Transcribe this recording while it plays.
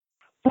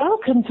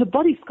Welcome to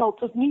Body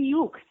Sculpt of New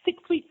York, 6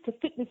 Weeks to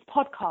Fitness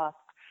podcast,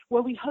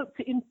 where we hope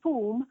to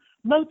inform,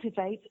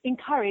 motivate,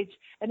 encourage,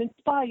 and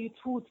inspire you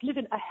towards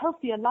living a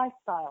healthier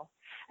lifestyle.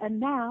 And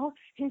now,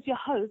 here's your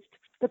host,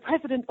 the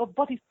president of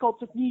Body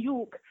Sculpt of New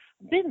York,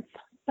 Vince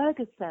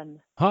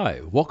Ferguson.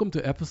 Hi, welcome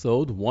to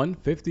episode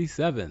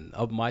 157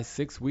 of my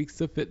 6 Weeks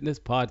to Fitness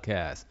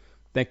podcast.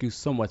 Thank you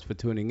so much for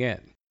tuning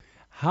in.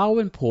 How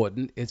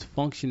important is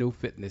functional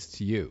fitness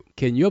to you?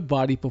 Can your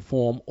body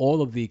perform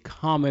all of the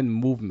common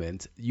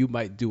movements you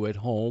might do at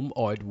home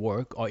or at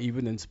work or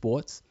even in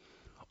sports?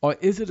 Or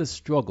is it a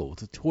struggle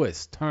to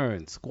twist,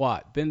 turn,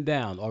 squat, bend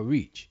down, or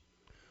reach?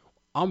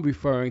 I'm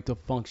referring to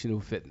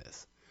functional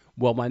fitness.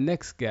 Well, my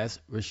next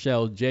guest,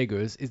 Rochelle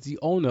Jagers, is the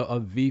owner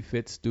of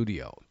VFit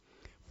Studio.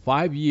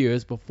 5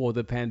 years before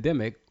the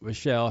pandemic,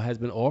 Rochelle has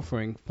been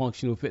offering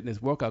functional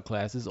fitness workout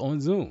classes on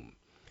Zoom.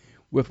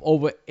 With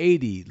over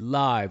 80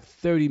 live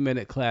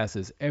 30-minute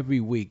classes every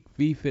week,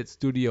 VFit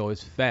Studio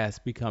is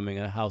fast becoming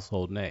a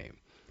household name.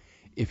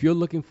 If you're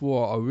looking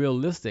for a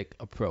realistic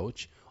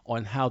approach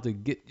on how to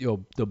get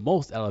the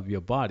most out of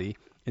your body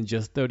in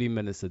just 30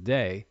 minutes a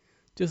day,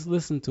 just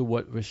listen to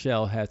what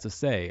Rochelle has to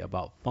say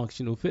about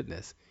functional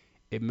fitness.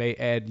 It may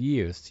add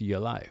years to your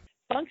life.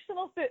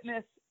 Functional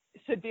fitness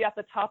should be at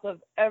the top of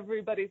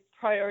everybody's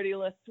priority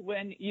list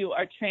when you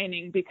are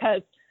training,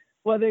 because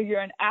whether you're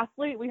an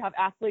athlete, we have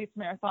athletes,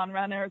 marathon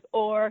runners,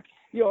 or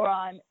you're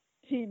on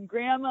Team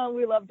Grandma,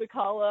 we love to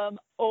call them,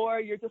 or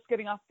you're just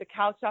getting off the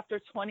couch after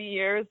 20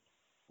 years,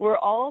 we're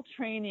all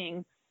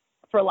training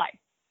for life,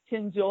 to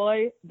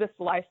enjoy this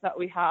life that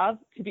we have,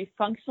 to be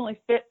functionally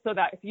fit so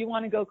that if you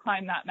want to go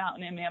climb that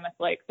mountain in Mammoth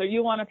Lakes, or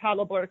you want to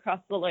paddleboard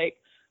across the lake,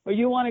 or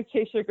you want to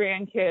chase your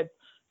grandkids,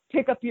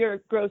 pick up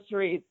your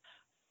groceries,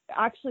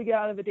 actually get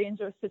out of a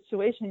dangerous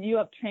situation, you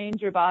have trained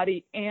your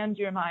body and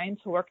your mind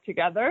to work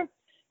together.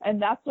 And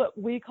that's what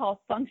we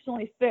call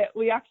functionally fit.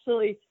 We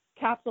actually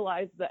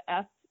capitalize the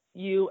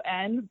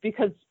F-U-N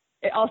because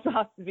it also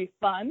has to be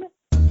fun.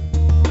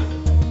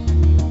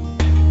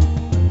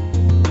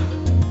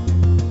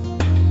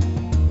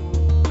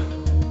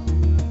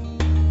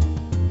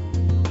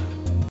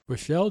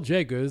 Rochelle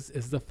Jagers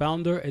is the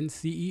founder and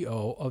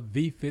CEO of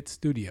VFit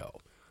Studio,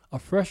 a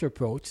fresh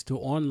approach to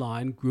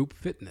online group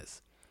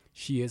fitness.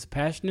 She is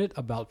passionate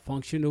about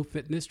functional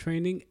fitness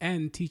training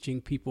and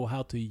teaching people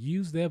how to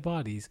use their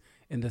bodies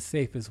in the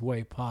safest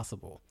way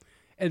possible.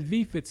 At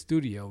VFit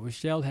Studio,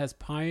 Rochelle has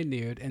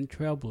pioneered and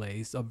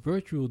trailblazed a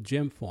virtual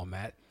gym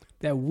format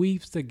that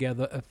weaves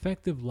together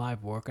effective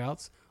live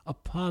workouts, a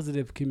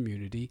positive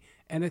community,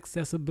 and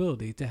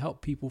accessibility to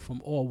help people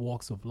from all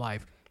walks of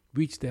life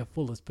reach their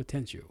fullest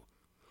potential.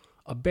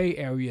 A Bay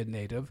Area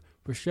native,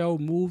 Rochelle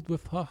moved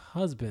with her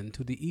husband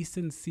to the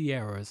Eastern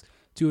Sierras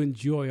to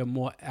enjoy a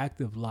more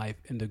active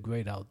life in the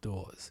great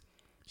outdoors.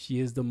 She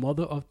is the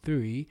mother of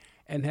 3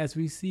 and has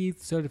received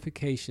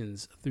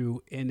certifications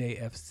through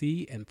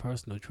NAFC in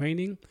personal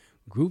training,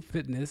 group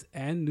fitness,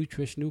 and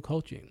nutritional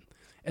coaching,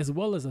 as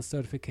well as a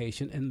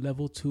certification in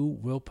Level 2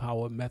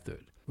 Willpower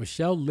Method.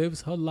 Rochelle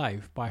lives her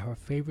life by her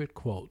favorite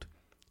quote,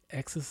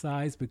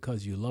 "Exercise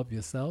because you love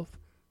yourself,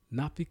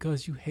 not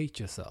because you hate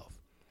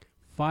yourself."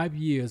 5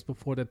 years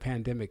before the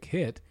pandemic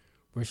hit,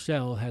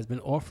 Rochelle has been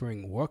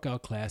offering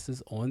workout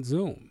classes on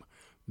Zoom.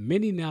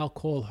 Many now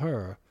call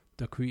her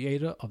the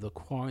creator of the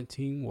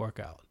quarantine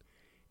workout.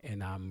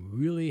 And I'm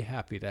really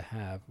happy to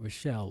have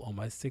Rochelle on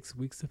my 6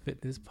 Weeks of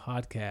Fitness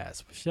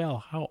podcast. Rochelle,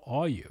 how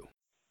are you?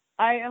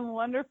 I am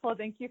wonderful.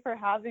 Thank you for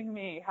having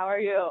me. How are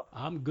you?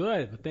 I'm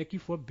good. Thank you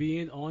for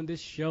being on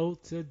this show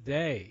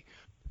today.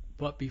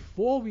 But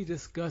before we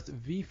discuss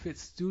VFit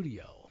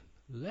Studio,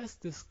 let's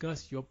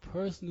discuss your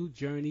personal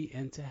journey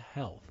into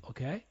health,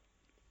 okay?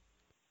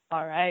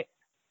 All right.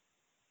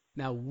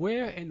 Now,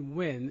 where and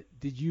when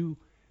did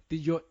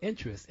your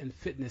interest in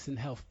fitness and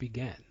health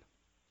begin?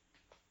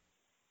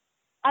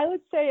 I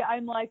would say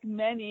I'm like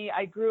many.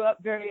 I grew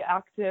up very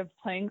active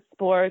playing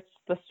sports,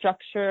 the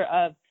structure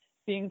of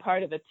being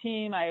part of a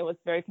team. I was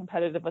very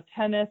competitive with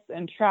tennis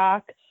and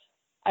track.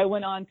 I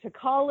went on to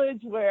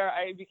college where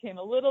I became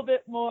a little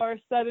bit more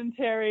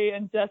sedentary,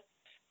 and just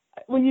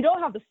when you don't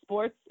have the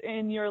sports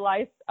in your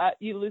life,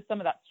 you lose some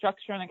of that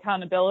structure and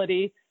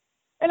accountability.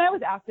 And I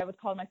was active. I would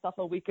call myself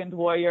a weekend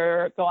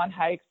warrior, go on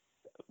hikes,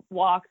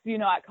 walks. You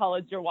know, at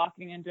college, you're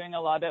walking and doing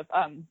a lot of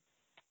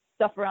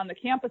stuff around the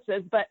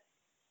campuses. But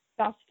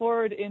fast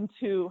forward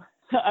into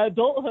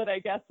adulthood, I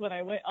guess, when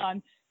I went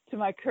on to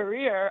my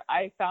career,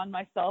 I found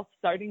myself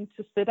starting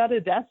to sit at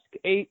a desk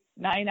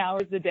 8-9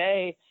 hours a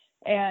day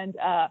and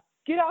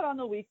get out on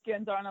the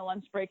weekends or on a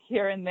lunch break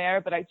here and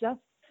there. But I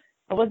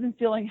wasn't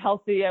feeling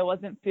healthy. I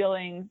wasn't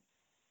feeling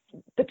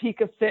the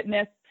peak of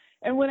fitness.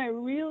 And when I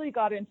really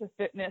got into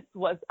fitness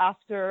was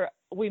after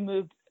we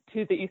moved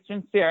to the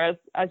Eastern Sierras,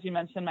 as you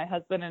mentioned, my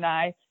husband and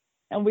I,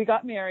 and we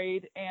got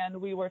married and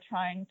we were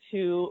trying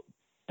to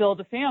build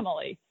a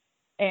family.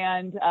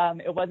 And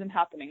it wasn't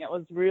happening. It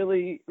was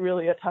really,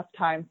 really a tough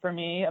time for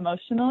me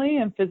emotionally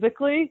and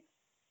physically,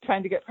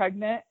 trying to get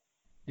pregnant.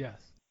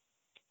 Yes.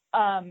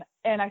 And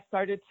I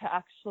started to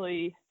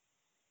actually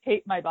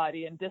hate my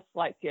body and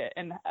dislike it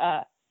and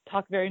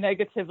talk very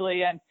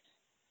negatively. And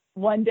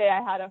one day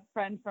I had a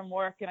friend from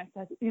work and I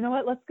said, you know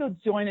what, let's go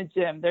join a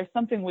gym. There's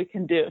something we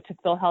can do to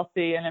feel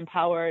healthy and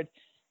empowered.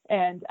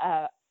 And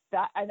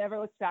that I never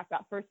looked back.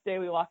 That first day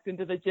we walked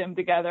into the gym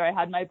together, I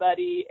had my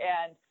buddy,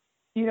 and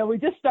we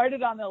just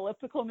started on the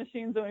elliptical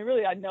machines and we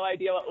really had no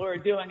idea what we were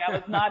doing. I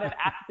was not an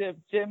active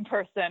gym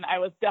person. I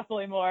was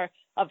definitely more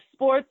of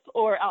sports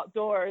or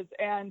outdoors.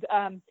 And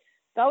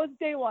that was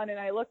day one. And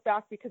I look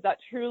back because that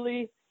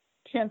truly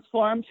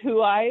transformed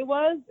who I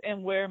was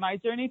and where my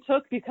journey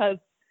took, because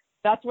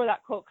that's where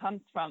that quote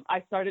comes from.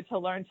 I started to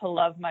learn to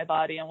love my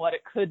body and what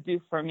it could do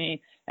for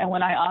me. And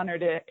when I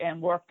honored it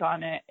and worked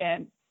on it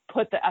and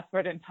put the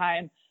effort and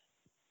time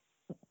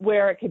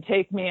where it could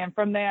take me. And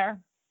from there,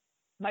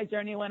 my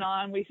journey went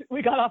on.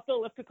 We got off the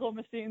elliptical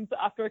machines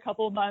after a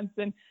couple of months,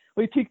 and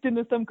we peeked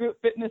into some group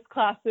fitness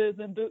classes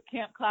and boot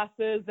camp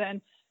classes,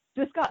 and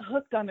just got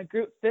hooked on the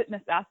group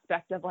fitness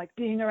aspect of like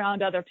being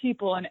around other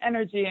people and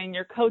energy and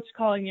your coach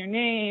calling your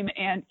name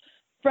and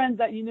friends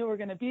that you knew were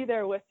going to be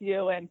there with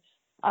you. And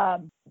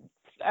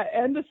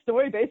end of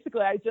story,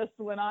 basically, I just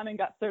went on and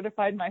got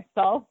certified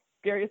myself.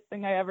 Scariest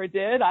thing I ever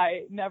did.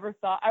 I never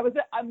thought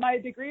my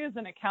degree is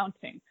in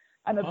accounting.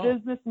 I'm a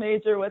business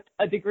major with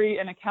a degree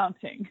in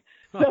accounting.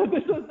 So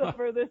this was the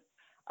furthest,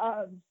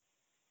 I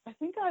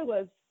think I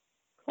was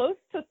close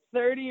to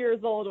 30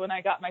 years old when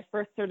I got my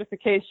first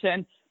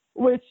certification,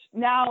 which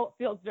now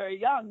feels very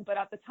young, but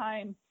at the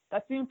time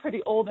that seemed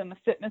pretty old in the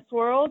fitness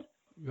world.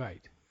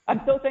 Right.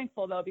 I'm so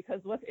thankful though,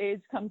 because with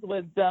age comes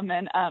wisdom,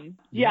 and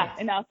yes.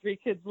 And now 3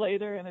 kids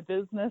later in a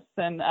business,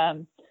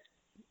 and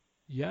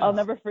yes. I'll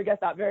never forget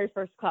that very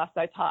first class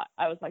I taught.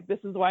 I was like, this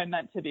is where I'm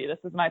meant to be. This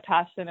is my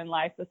passion in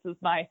life. This is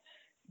my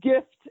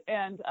gift.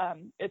 And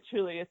it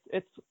truly,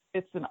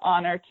 it's an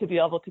honor to be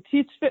able to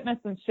teach fitness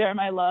and share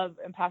my love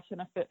and passion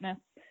of fitness.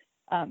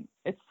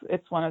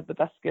 It's one of the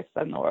best gifts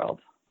in the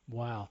world.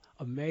 Wow.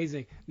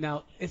 Amazing.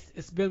 Now,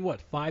 it's been,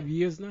 5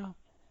 years now?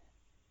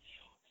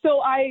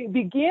 So I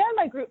began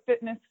my group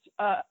fitness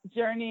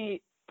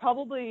journey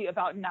probably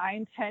about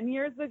 9-10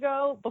 years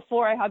ago,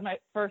 before I had my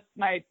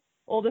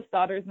oldest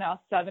daughter is now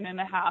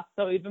 7.5.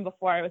 So even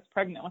before I was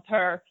pregnant with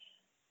her,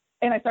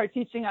 and I started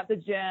teaching at the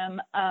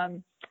gym.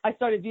 I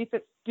started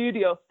VFit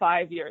Studio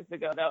 5 years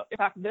ago, though. In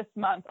fact, this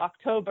month,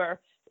 October,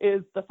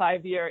 is the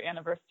 5-year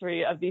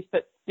anniversary of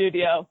VFit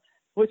Studio,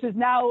 which has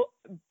now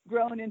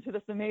grown into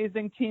this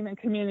amazing team and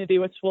community,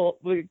 which we'll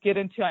get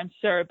into, I'm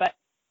sure. But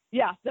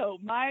yeah, so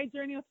my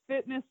journey with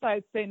fitness,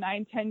 I'd say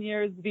 9-10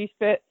 years,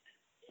 VFit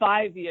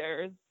 5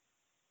 years.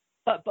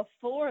 But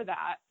before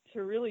that,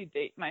 to really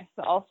date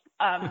myself,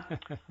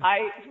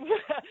 I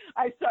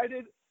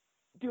started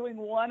doing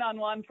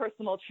one-on-one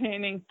personal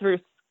training through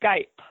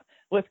Skype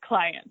with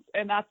clients.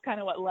 And that's kind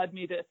of what led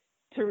me to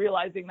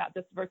realizing that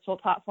this virtual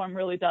platform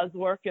really does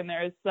work, and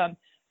there is some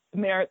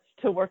merits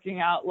to working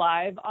out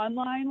live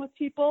online with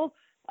people.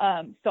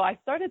 So I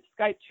started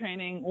Skype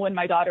training when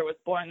my daughter was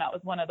born. That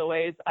was one of the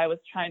ways I was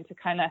trying to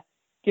kind of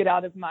get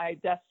out of my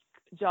desk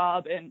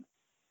job and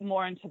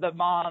more into the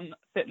mom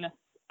fitness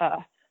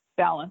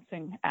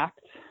balancing act.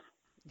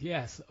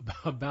 Yes,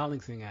 a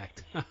balancing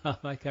act. I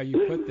like how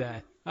you put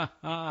that.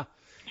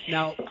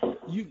 Now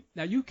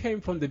you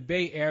came from the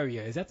Bay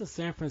Area. Is that the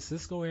San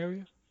Francisco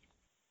area?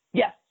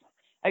 Yes,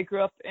 I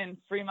grew up in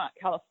Fremont,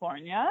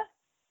 California,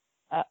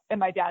 and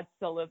my dad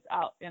still lives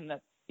out in the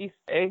East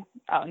Bay,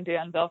 out in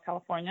Danville,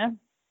 California.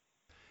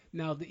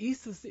 Now the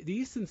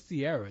Eastern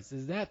Sierras,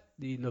 is that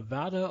the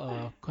Nevada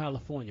or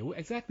California?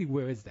 Exactly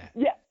where is that?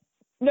 Yeah,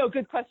 no,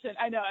 good question.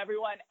 I know,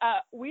 everyone.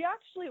 We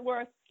actually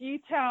were a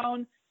ski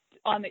town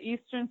on the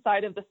eastern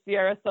side of the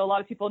Sierra, so a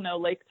lot of people know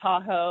Lake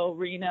Tahoe,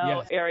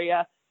 Reno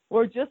area.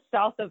 We're just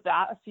south of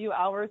that, a few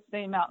hours,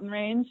 same mountain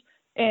range.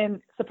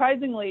 And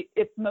surprisingly,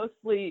 it's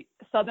mostly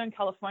Southern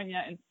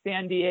California and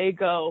San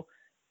Diego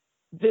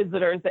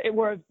visitors.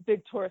 We're a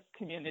big tourist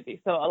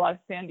community, so a lot of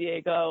San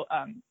Diego,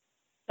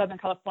 Southern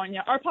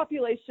California. Our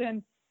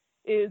population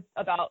is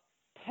about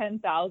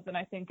 10,000,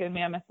 I think, in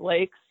Mammoth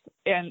Lakes,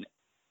 and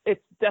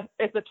it's a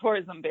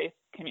tourism-based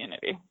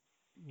community.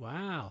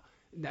 Wow.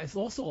 It's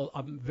also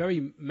a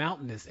very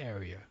mountainous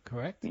area,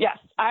 correct? Yes.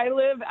 I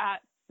live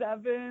at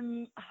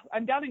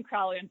I'm down in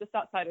Crowley. I'm just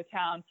outside of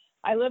town.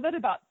 I live at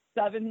about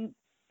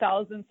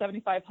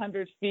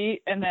 7,500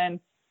 feet, and then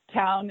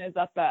town is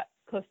up at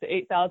close to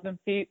 8,000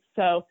 feet.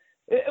 So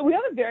we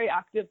have a very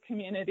active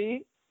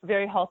community,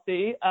 very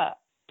healthy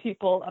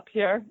people up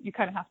here. You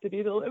kind of have to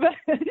be to live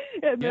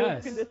in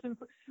those conditions.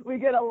 We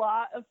get a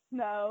lot of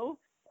snow,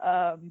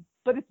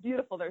 but it's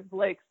beautiful. There's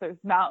lakes,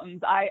 there's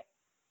mountains. I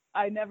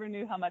never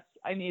knew how much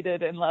I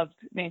needed and loved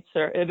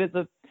nature. It is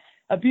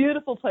a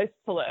beautiful place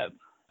to live.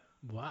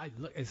 Wow,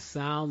 look, it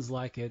sounds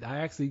like it. I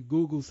actually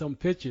Googled some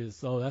pictures,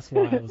 so that's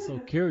why I was so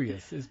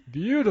curious. It's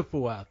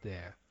beautiful out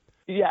there.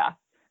 Yeah.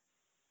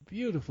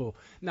 Beautiful.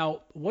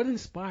 Now, what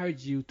inspired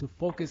you to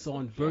focus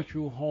on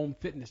virtual home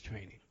fitness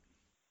training?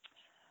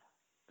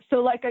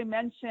 So like I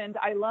mentioned,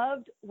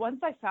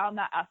 once I found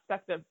that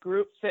aspect of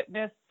group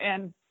fitness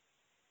and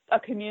a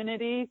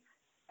community,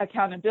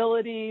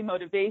 accountability,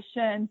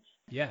 motivation.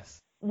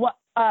 Yes.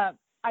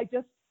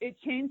 It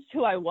changed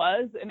who I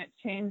was, and it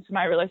changed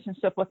my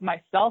relationship with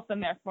myself,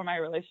 and therefore my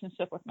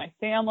relationship with my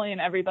family and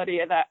everybody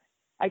that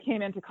I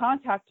came into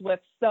contact with.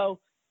 So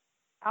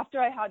after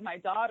I had my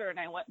daughter and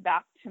I went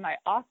back to my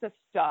office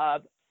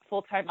job,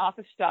 full-time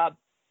office job,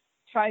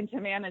 trying to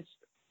manage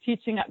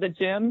teaching at the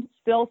gym,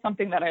 still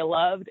something that I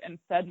loved and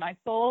fed my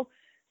soul,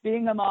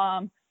 being a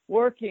mom,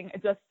 working,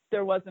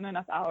 there wasn't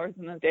enough hours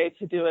in the day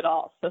to do it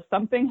all. So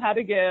something had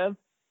to give.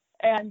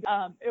 And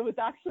it was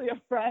actually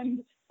a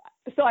friend.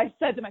 So I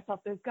said to myself,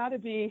 there's got to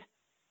be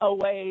a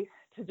way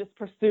to just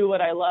pursue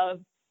what I love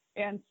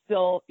and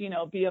still,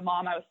 be a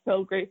mom. I was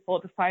so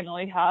grateful to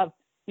finally have,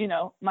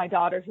 my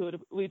daughter who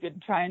we've been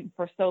trying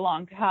for so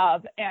long to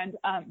have. And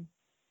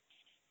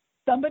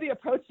somebody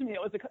approached me.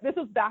 This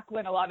was back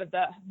when a lot of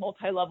the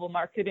multi-level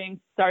marketing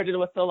started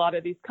with a lot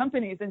of these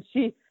companies. And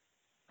she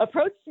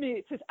approached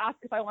me to ask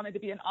if I wanted to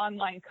be an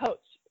online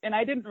coach. And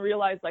I didn't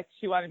realize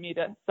she wanted me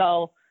to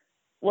sell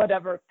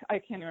whatever, I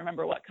can't even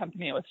remember what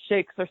company it was,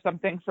 shakes or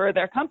something for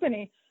their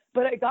company.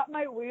 But I got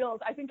my wheels.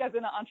 I think as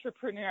an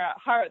entrepreneur at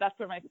heart, that's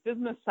where my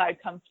business side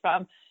comes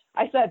from.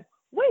 I said,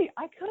 wait,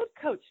 I could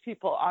coach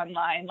people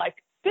online, like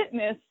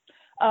fitness.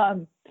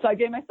 So I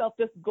gave myself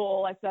this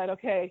goal. I said,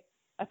 okay,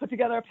 I put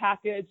together a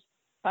package.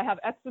 If I have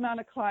X amount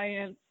of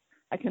clients,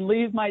 I can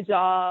leave my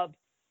job.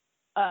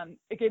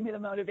 It gave me the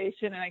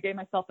motivation, and I gave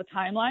myself a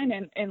timeline.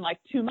 And in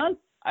 2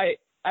 months,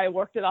 I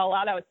worked it all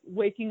out. I was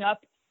waking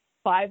up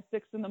 5,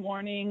 6 in the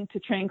morning to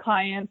train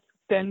clients,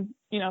 then,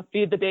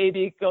 feed the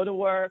baby, go to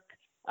work.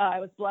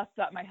 I was blessed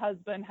that my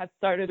husband had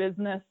started a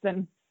business,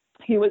 and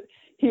he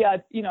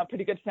had, a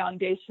pretty good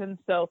foundation.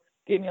 So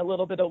gave me a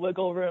little bit of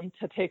wiggle room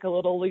to take a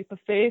little leap of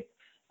faith.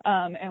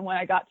 And when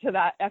I got to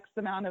that X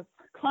amount of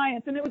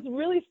clients, and it was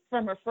really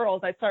from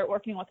referrals, I start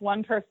working with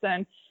one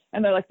person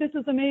and they're like, this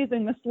is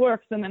amazing, this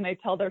works. And then they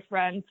tell their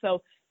friends.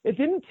 So it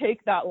didn't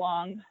take that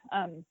long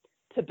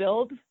to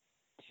build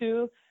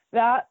to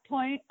that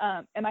point.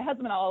 And my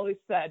husband always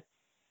said,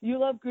 you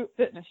love group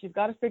fitness. You've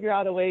got to figure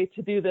out a way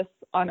to do this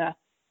on a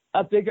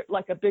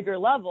bigger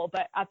level.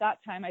 But at that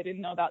time, I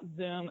didn't know about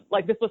Zoom.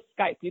 This was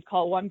Skype. You'd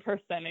call one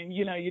person and,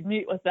 you'd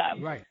meet with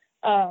them. Right.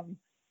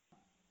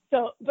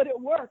 But it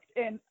worked.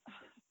 And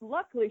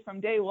luckily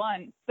from day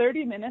one,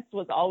 30 minutes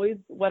was always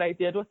what I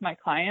did with my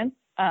clients.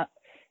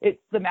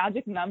 It's the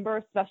magic number,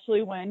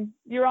 especially when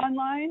you're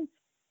online.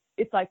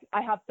 It's like,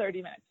 I have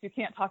 30 minutes. You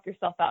can't talk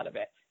yourself out of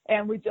it.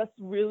 And we just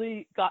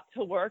really got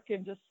to work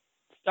and just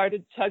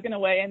started chugging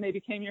away, and they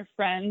became your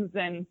friends.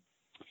 And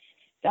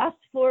fast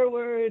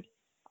forward,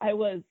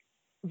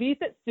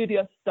 VFit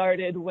Studio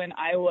started when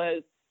I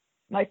was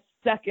my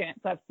second.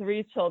 So I have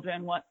 3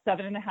 children,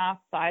 7.5,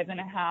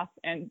 5.5,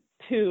 and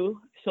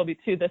 2. She'll be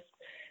 2 this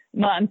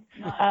month.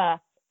 I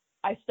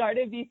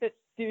started VFit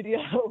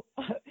Studio.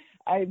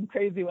 I'm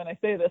crazy when I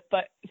say this,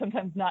 but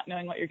sometimes not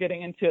knowing what you're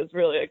getting into is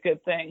really a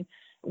good thing.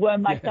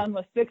 When my son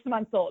was 6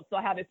 months old. So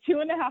I had a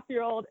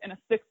 2.5-year-old and a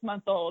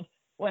 6-month-old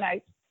when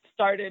I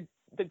started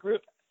the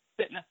group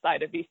fitness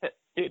side of VFit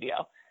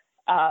Studio,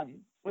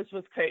 which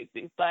was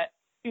crazy. But,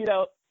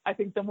 I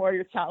think the more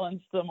you're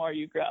challenged, the more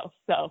you grow.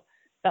 So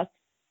that's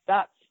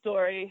that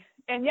story.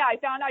 And yeah,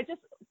 I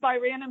just by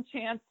random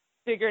chance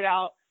figured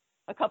out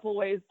a couple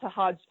ways to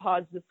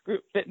hodgepodge this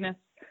group fitness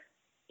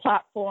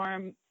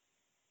platform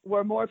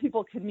where more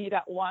people could meet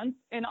at once.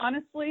 And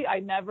honestly, I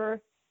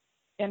never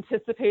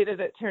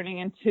anticipated it turning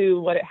into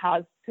what it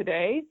has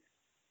today.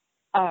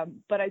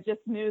 But I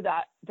just knew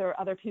that there were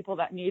other people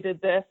that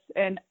needed this.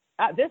 And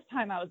at this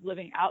time I was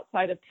living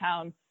outside of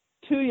town,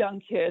 2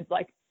 young kids,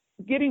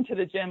 getting to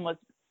the gym was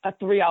a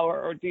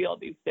 3-hour ordeal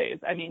these days.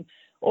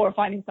 Or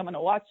finding someone to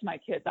watch my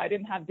kids. I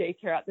didn't have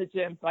daycare at the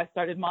gym. So I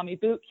started mommy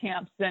boot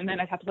camps, and then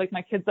I'd have to wake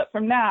my kids up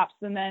from naps.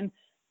 And then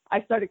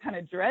I started kind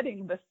of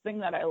dreading this thing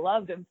that I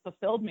loved and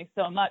fulfilled me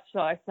so much. So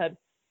I said,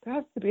 there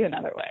has to be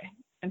another way.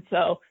 And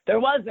so there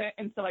wasn't.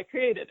 And so I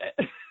created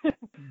it.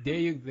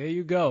 There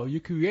you go. You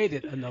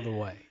created another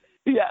way.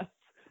 Yes.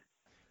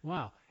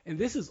 Wow. And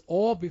this is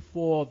all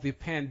before the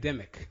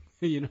pandemic.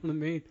 You know what I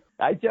mean?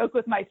 I joke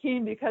with my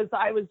team because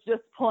I was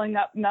just pulling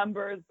up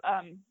numbers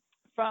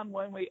from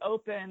when we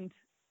opened.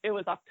 It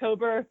was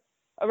October,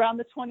 around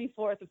the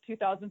 24th of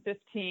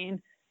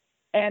 2015.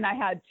 And I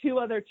had 2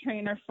 other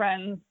trainer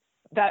friends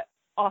that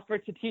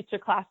offered to teach a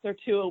class or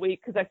 2 a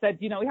week, because I said,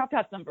 we have to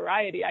have some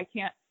variety. I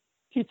can't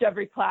teach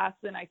every class,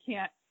 and I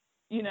can't,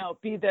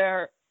 be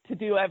there to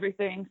do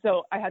everything.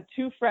 So I had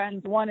 2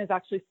 friends. One is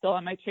actually still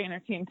on my trainer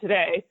team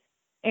today.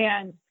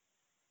 And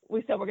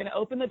we said, we're going to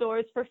open the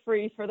doors for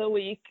free for the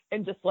week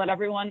and just let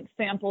everyone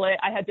sample it.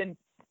 I had been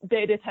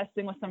beta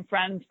testing with some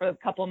friends for a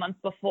couple of months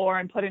before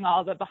and putting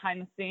all the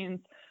behind the scenes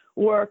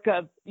work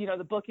of,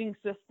 the booking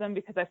system,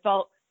 because I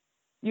felt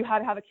you had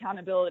to have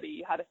accountability.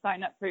 You had to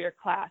sign up for your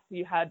class.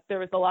 There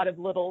was a lot of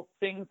little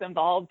things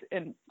involved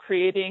in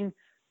creating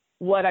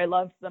what I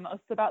loved the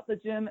most about the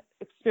gym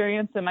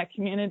experience and my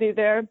community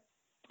there.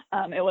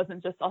 It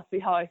wasn't just, I'll see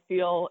how I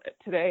feel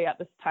today at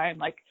this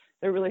time.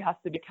 There really has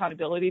to be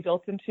accountability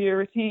built into your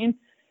routine.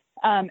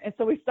 And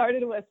so we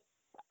started with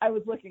I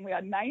was looking, we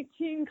had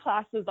 19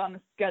 classes on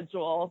the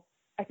schedule.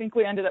 I think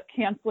we ended up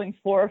canceling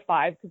 4 or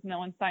 5 because no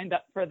one signed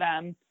up for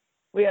them.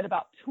 We had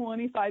about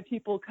 25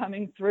 people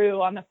coming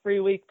through on the free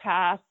week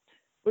pass.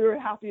 We were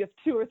happy if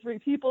 2 or 3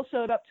 people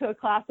showed up to a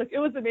class. Like, it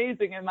was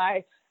amazing in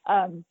my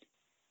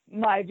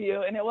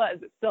view, and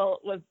it still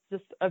was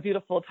just a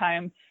beautiful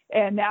time.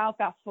 And now,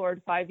 fast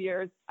forward 5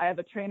 years, I have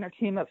a trainer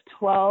team of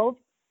 12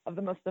 of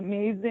the most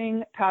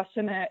amazing,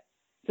 passionate,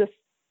 just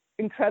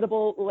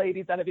incredible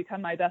ladies that have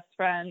become my best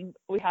friends.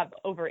 We have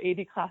over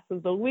 80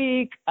 classes a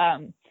week.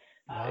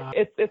 Wow.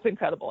 It's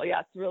incredible.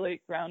 Yeah, it's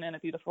really grown in a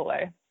beautiful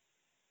way.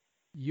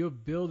 You're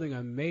building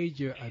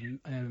an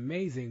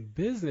amazing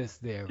business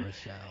there,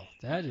 Rochelle.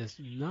 That is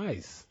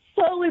nice.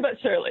 Slowly but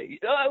surely,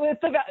 with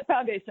the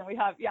foundation we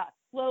have,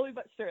 slowly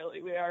but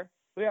surely we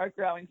are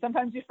growing.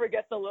 Sometimes you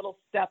forget the little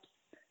steps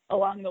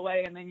along the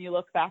way, and then you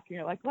look back and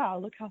you're like, wow,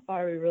 look how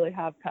far we really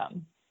have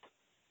come.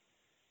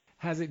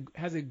 Has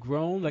it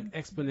grown like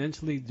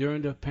exponentially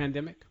during the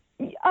pandemic?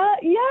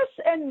 Yes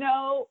and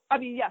no. I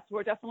mean, yes,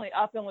 we're definitely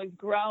up and we've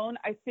grown.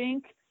 I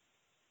think,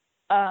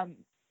 I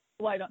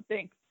don't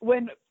think.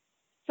 When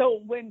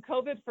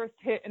COVID first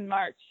hit in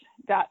March,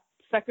 that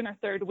second or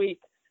third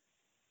week,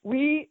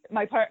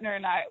 my partner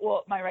and I,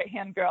 my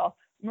right-hand girl,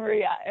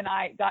 Maria, and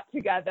I got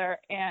together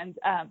and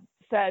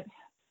said,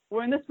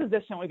 we're in this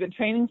position. We've been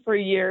training for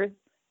years.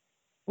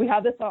 We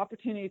have this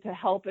opportunity to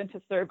help and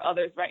to serve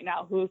others right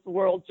now whose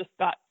world just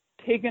got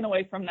taken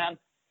away from them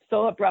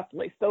so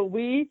abruptly. So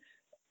we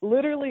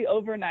literally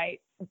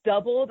overnight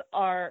doubled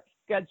our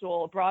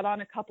schedule, brought on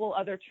a couple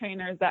other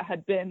trainers that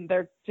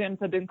their gyms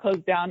had been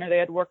closed down or they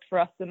had worked for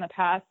us in the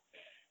past,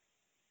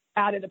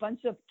 added a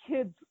bunch of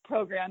kids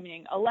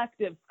programming,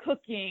 electives,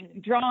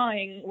 cooking,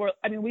 drawing.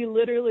 We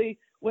literally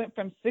went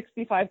from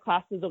 65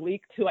 classes a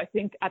week to, I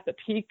think at the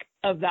peak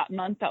of that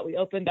month that we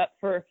opened up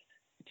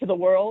to the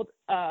world,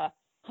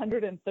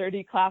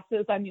 130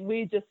 classes.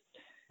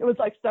 It was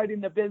like starting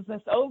the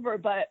business over,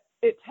 but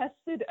it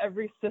tested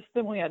every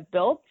system we had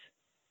built,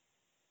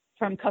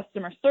 from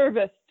customer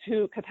service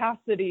to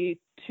capacity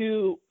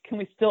to, can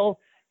we still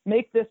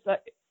make this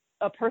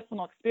a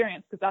personal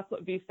experience? Because that's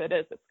what VFit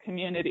is. It's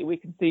community. We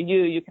can see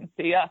you, you can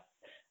see us.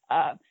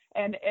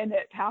 And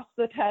it passed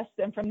the test.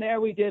 And from there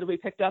we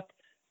picked up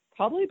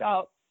probably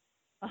about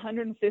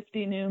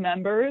 150 new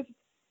members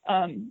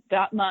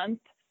that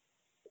month,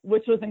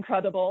 which was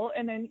incredible.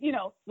 And then,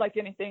 like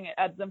anything, it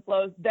ebbs and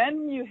flows.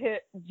 Then you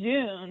hit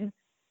June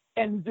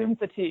and Zoom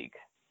fatigue.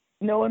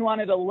 No one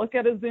wanted to look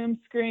at a Zoom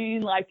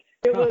screen.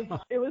 June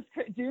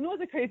was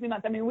a crazy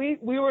month. We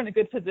were in a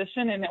good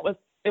position and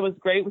it was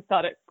great. We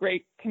thought it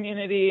great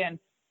community.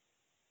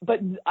 But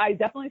I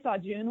definitely saw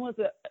June was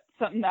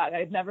something that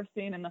I'd never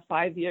seen in the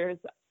 5 years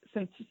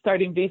since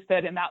starting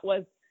VFit. And that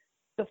was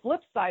the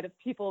flip side of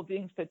people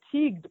being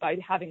fatigued by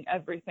having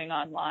everything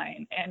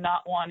online and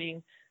not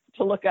wanting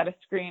to look at a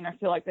screen or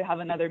feel like they have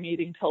another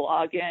meeting to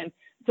log in.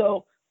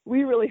 So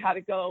we really had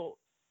to go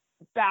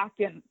back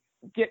and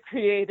get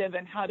creative,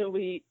 and how do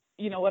we,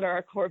 what are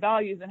our core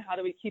values and how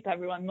do we keep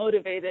everyone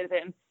motivated?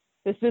 And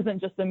this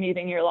isn't just a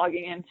meeting you're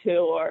logging into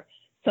or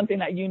something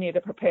that you need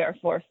to prepare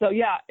for. So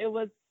yeah, it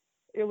was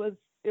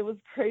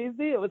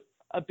crazy. It was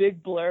a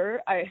big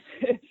blur.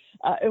 It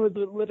was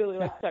literally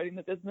like starting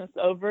the business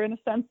over in a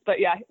sense, but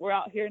yeah, we're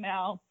out here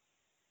now.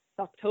 It's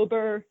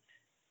October.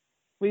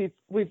 We've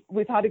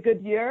had a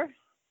good year.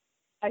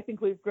 I think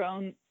we've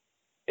grown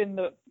in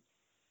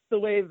the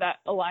way that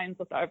aligns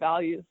with our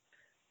values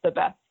the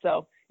best.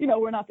 So,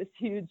 we're not this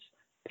huge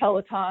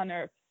Peloton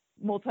or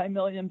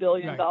multi-million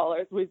billion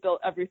dollars. We've built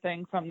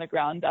everything from the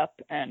ground up,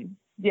 and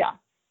yeah.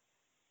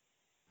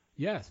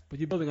 Yes, but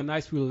you're building a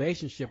nice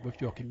relationship with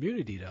your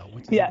community, though,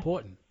 which is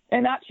important.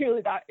 And that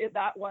truly,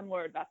 that one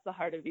word, that's the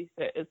heart of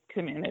VFit, is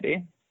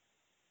community.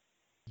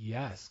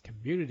 Yes,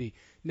 community.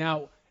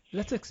 Now,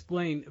 let's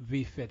explain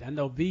VFit. I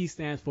know V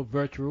stands for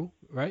virtual,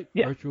 right?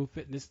 Yeah. Virtual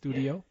Fitness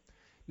Studio.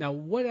 Now,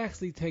 what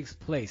actually takes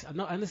place? I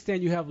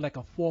understand you have like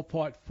a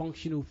 4-part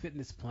functional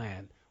fitness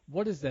plan.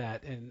 What is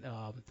that, and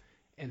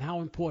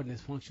how important is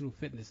functional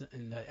fitness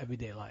in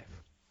everyday life?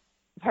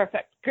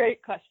 Perfect.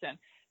 Great question.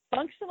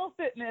 Functional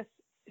fitness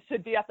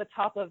should be at the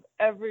top of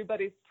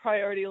everybody's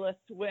priority list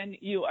when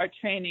you are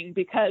training,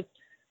 because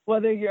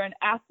whether you're an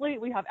athlete,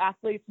 we have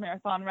athletes,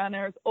 marathon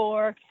runners,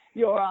 or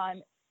you're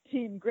on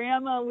Team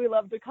Grandma, we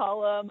love to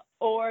call them,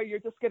 or you're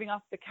just getting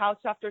off the couch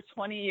after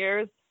 20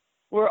 years,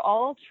 we're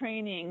all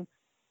training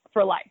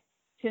for life,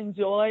 to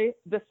enjoy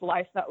this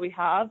life that we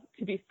have,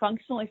 to be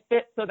functionally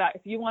fit so that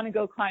if you want to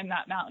go climb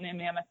that mountain in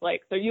Mammoth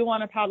Lakes, or you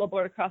want to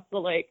paddleboard across the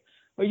lake,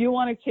 or you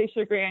want to chase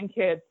your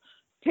grandkids,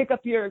 pick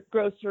up your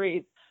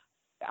groceries,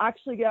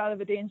 actually get out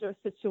of a dangerous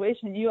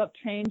situation, you have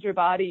trained your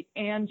body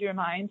and your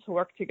mind to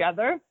work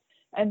together.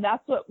 And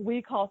that's what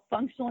we call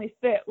functionally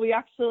fit. We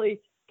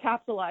actually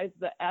capitalize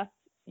the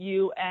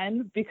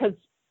FUN because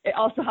it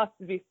also has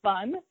to be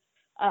fun.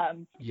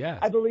 Yes.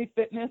 I believe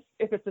fitness,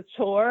 if it's a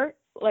chore,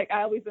 like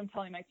I always am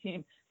telling my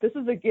team, this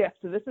is a gift.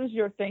 So this is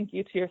your thank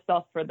you to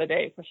yourself for the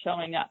day, for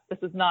showing up. This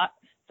is not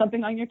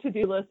something on your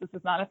to-do list. This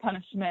is not a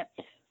punishment.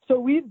 So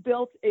we've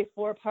built a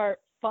 4-part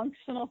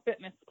functional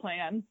fitness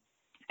plan,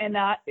 and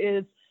that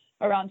is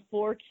around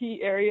 4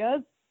 key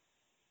areas.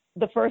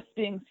 The first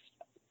being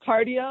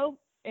cardio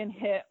and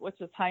HIIT,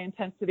 which is high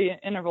intensity and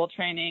interval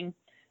training.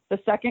 The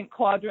second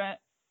quadrant,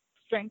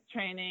 strength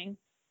training.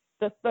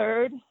 The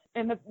third,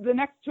 and the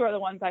next 2 are the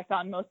ones I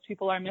found most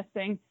people are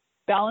missing,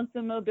 balance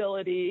and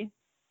mobility.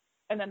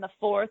 And then the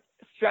fourth,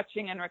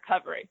 stretching and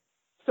recovery.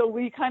 So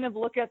we kind of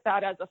look at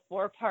that as a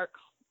 4-part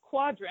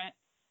quadrant,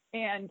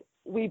 and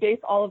we base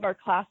all of our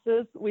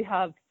classes. We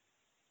have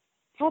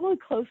probably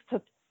close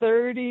to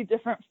 30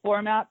 different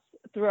formats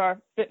through our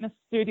fitness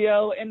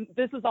studio. And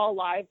this is all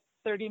live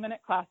 30-minute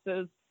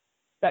classes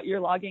that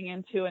you're logging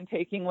into and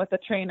taking with a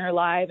trainer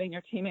live and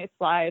your teammates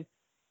live.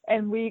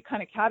 And we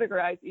kind of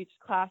categorize each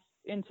class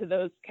into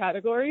those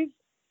categories.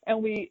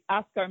 And we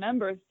ask our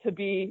members to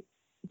be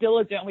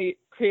diligent. We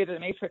created a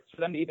matrix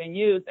for them to even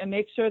use and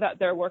make sure that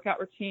their workout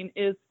routine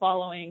is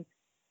following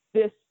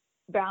this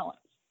balance.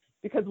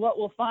 Because what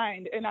we'll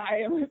find, and I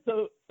am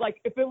so, like,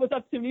 if it was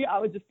up to me, I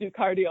would just do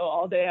cardio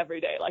all day, every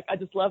day. Like, I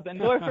just love the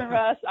endorphin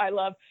rush. I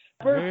love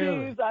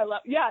burpees.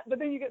 Really? But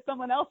then you get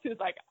someone else who's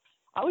like,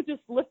 I would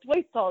just lift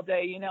weights all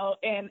day, you know,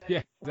 and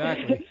yeah,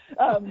 exactly.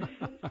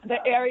 The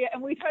area,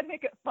 and we try to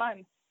make it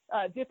fun.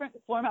 Different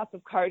formats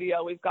of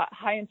cardio. We've got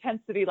high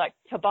intensity, like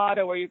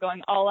Tabata, where you're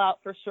going all out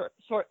for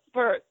short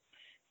spurts.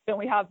 Then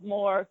we have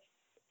more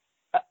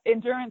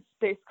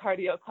endurance-based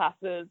cardio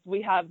classes.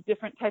 We have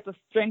different types of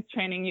strength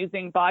training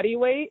using body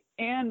weight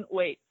and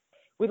weight.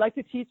 We like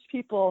to teach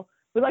people,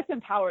 we like to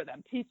empower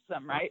them, teach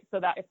them, right? So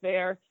that if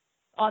they're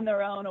on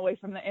their own away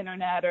from the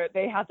internet, or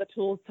they have the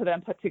tools to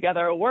then put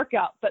together a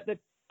workout. But the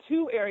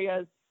 2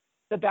 areas,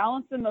 the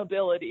balance and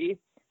mobility,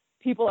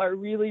 people are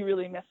really,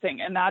 really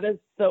missing. And that is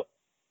the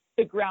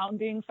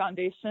grounding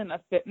foundation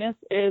of fitness,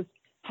 is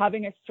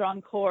having a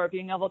strong core,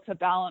 being able to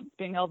balance,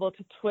 being able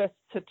to twist,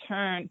 to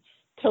turn,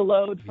 to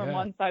load from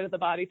one side of the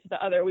body to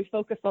the other. We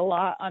focus a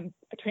lot on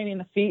training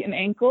the feet and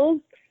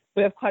ankles.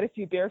 We have quite a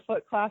few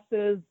barefoot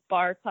classes,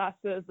 bar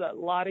classes, a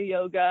lot of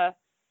yoga.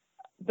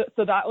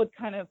 So that would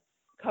kind of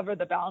cover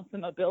the balance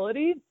and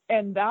mobility.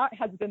 And that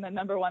has been the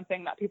number one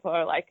thing that people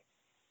are like,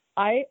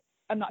 I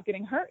am not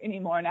getting hurt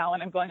anymore now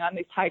when I'm going on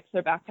these hikes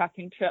or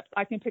backpacking trips.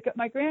 I can pick up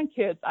my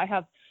grandkids.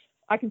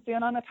 I can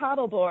stand on a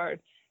paddle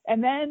board.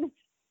 And then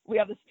we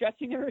have the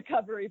stretching and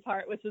recovery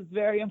part, which is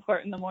very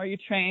important. The more you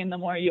train, the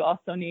more you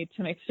also need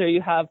to make sure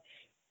you have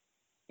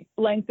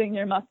lengthening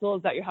your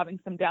muscles, that you're having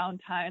some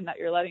downtime, that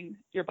you're letting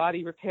your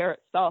body repair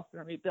itself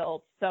and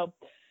rebuild. So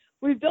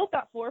we've built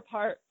that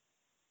 4-part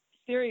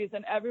series,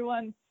 and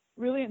everyone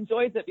really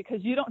enjoys it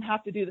because you don't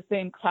have to do the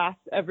same class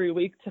every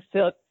week to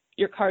fit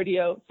your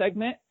cardio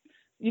segment.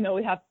 You know,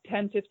 we have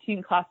 10,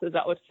 15 classes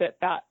that would fit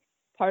that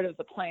part of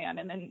the plan.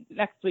 And then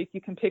next week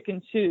you can pick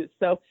and choose.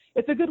 So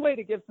it's a good way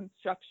to give some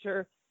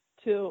structure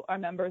to our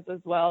members as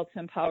well, to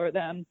empower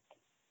them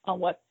on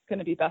what's going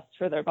to be best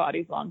for their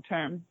bodies long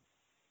term.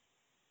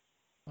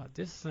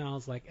 This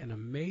sounds like an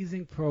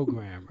amazing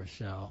program,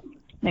 Rochelle.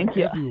 Thank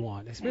you.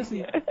 Everyone,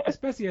 especially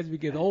as we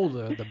get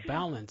older, the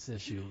balance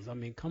issues. I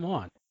mean, come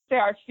on.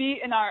 Our feet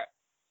and I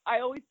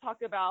always talk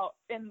about,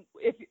 and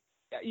if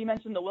you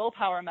mentioned the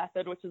willpower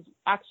method, which is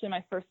actually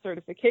my first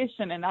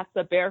certification, and that's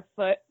a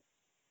barefoot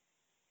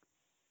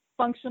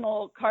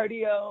functional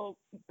cardio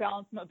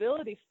balance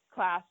mobility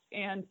class.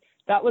 And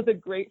that was a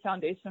great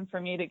foundation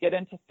for me to get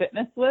into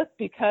fitness with,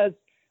 because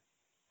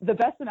the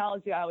best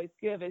analogy I always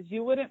give is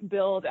you wouldn't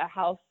build a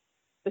house,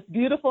 this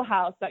beautiful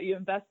house that you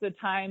invested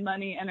time,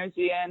 money,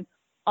 energy in,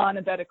 on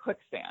a bed of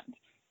quicksand.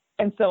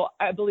 And so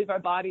I believe our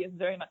body is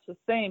very much the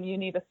same. You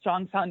need a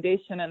strong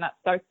foundation, and that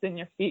starts in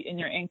your feet and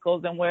your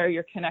ankles and where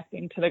you're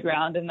connecting to the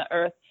ground and the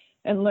earth,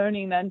 and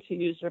learning then to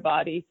use your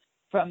body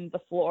from the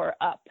floor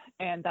up.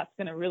 And that's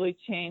going to really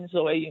change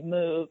the way you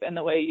move and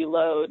the way you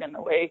load and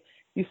the way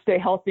you stay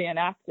healthy and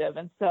active.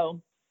 And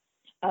so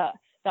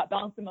that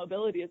balance and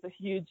mobility is a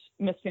huge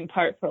missing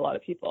part for a lot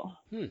of people.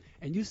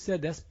 And you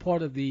said that's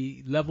part of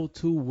the level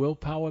 2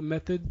 willpower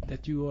method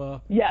that you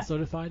are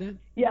certified in?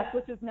 Yes,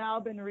 which has now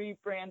been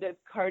rebranded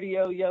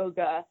cardio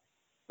yoga.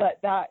 But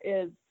that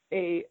is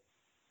a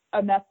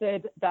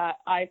method that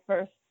I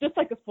first, just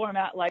like a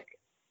format like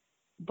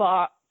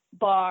bar,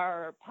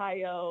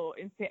 PIO,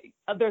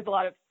 there's a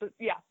lot of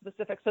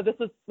specifics. So this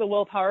is the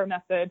willpower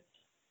method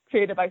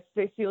created by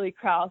Stacey Lee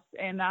Krause,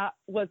 and that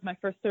was my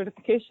first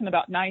certification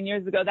about 9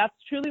 years ago. That's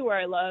truly where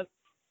I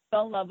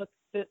fell in love with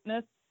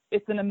fitness.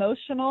 It's an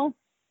emotional,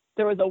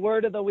 there was a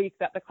word of the week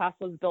that the class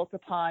was built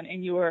upon,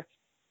 and you were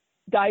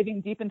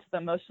diving deep into the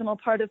emotional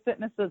part of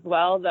fitness as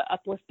well, the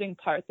uplifting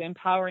part, the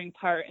empowering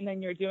part, and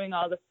then you're doing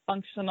all the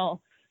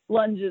functional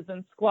lunges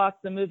and squats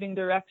and moving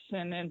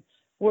direction and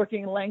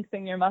working length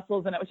in your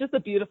muscles. And it was just a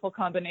beautiful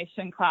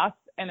combination class,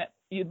 and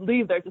you'd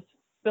leave there just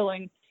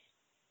feeling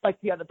like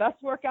you had the best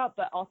workout,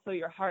 but also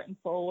your heart and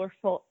soul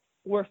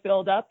were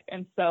filled up.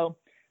 And so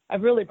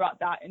I've really brought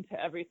that into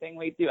everything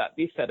we do at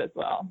VFit as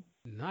well.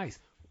 Nice.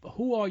 But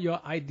who are your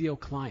ideal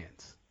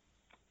clients?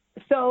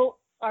 So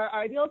our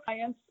ideal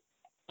clients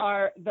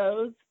are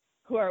those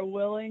who are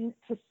willing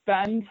to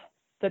spend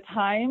the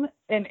time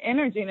and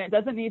energy, and it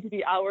doesn't need to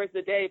be hours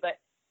a day, but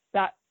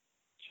that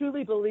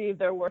truly believe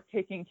they're worth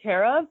taking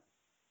care of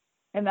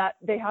and that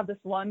they have this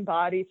one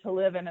body to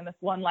live in and this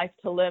one life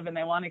to live, and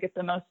they want to get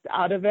the most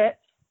out of it.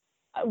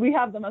 We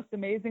have the most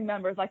amazing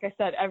members, like I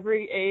said,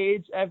 every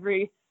age,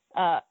 every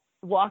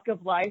walk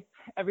of life,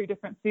 every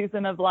different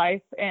season of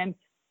life. And,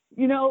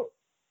 you know,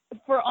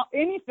 for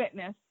any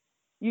fitness,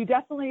 you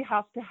definitely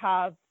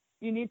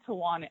you need to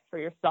want it for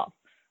yourself.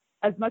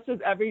 As much as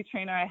every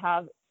trainer I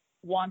have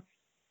wants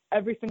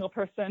every single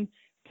person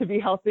to be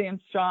healthy and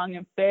strong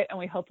and fit, and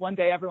we hope one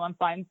day everyone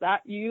finds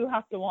that, you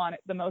have to want it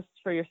the most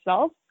for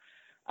yourself.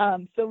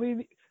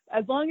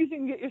 As long as you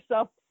can get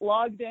yourself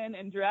logged in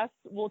and dressed,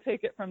 we'll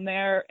take it from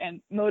there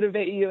and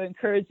motivate you,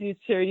 encourage you,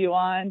 cheer you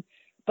on.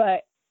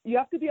 But you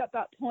have to be at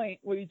that point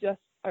where you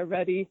just are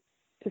ready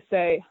to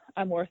say,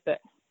 I'm worth it.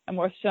 I'm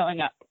worth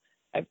showing up.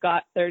 I've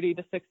got 30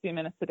 to 60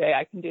 minutes a day.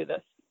 I can do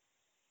this.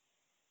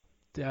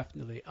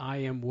 Definitely. I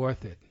am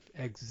worth it.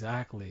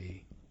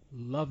 Exactly.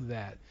 Love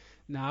that.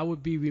 Now, I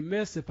would be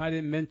remiss if I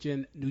didn't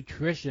mention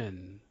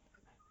nutrition.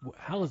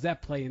 How does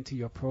that play into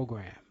your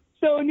program?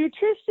 So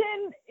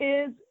nutrition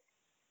is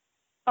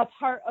a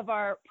part of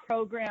our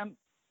program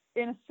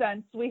in a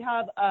sense. We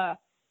have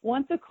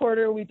once a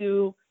quarter, we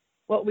do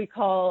what we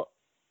call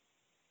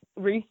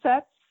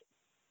resets.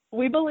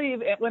 We believe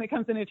when it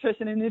comes to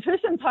nutrition, and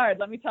nutrition's hard,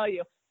 let me tell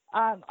you.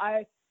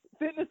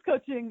 Fitness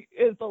coaching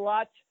is a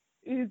lot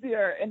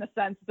easier in a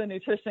sense than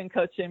nutrition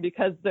coaching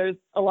because there's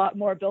a lot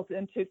more built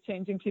into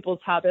changing people's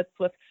habits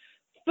with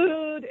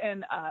food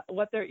and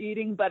what they're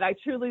eating. But I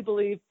truly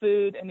believe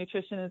food and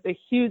nutrition is a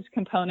huge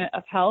component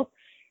of health.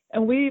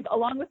 And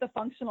along with the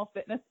functional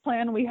fitness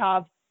plan, we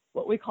have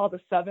what we call the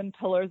 7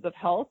 pillars of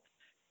health.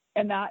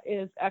 And that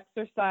is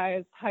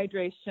exercise,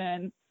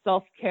 hydration,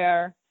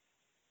 self-care,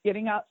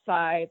 getting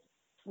outside,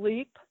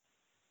 sleep,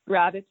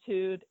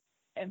 gratitude,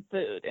 and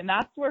food. And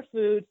that's where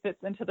food fits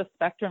into the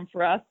spectrum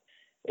for us.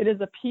 It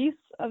is a piece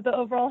of the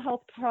overall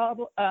health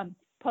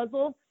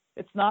puzzle.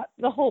 It's not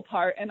the whole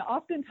part. And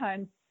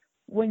oftentimes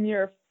when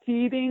you're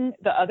feeding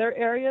the other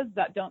areas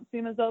that don't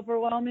seem as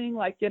overwhelming,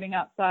 like getting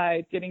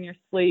outside, getting your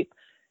sleep,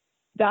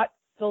 that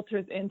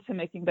filters into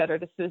making better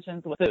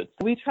decisions with food.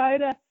 So we try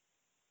to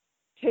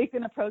take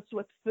an approach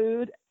with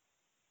food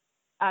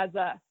as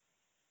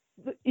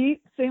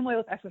eat, same way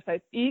with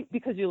exercise. Eat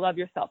because you love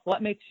yourself.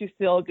 What makes you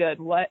feel good?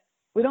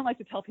 We don't like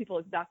to tell people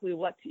exactly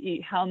what to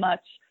eat, how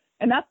much.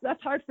 And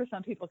that's hard for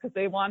some people because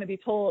they want to be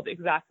told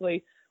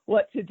exactly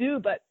what to do.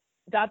 But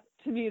that,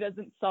 to me,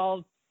 doesn't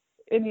solve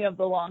any of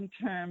the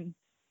long-term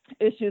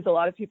issues a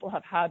lot of people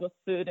have had with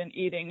food and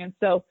eating. And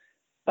so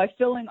by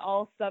filling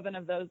all 7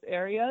 of those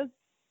areas,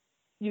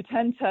 you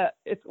tend to,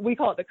 we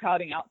call it the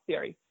crowding out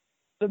theory.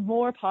 The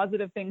more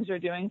positive things you're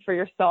doing for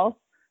yourself,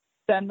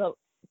 then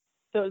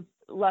those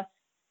less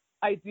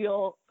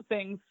ideal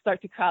things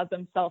start to crowd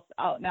themselves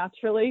out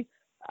naturally.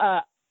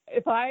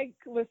 If I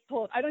was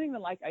told, I don't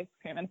even like ice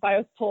cream, and if I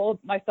was told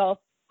myself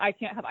I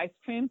can't have ice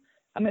cream,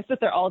 I'm going to sit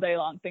there all day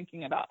long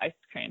thinking about ice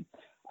cream.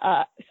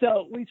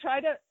 So we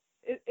try to,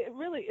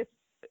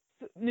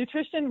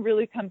 nutrition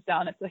really comes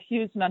down. It's a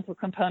huge mental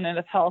component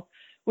of health.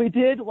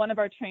 One of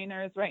our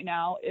trainers right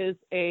now is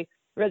a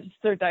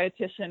registered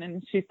dietitian,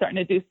 and she's starting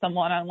to do some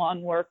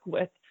one-on-one work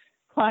with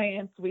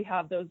clients. We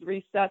have those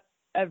resets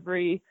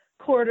every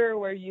quarter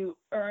where you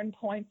earn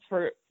points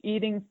for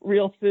eating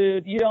real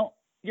food.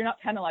 You're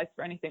not penalized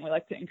for anything. We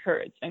like to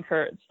encourage.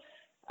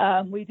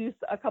 We do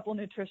a couple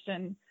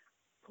nutrition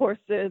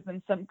courses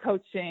and some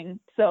coaching.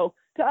 So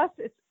to us,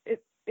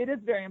 it is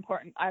very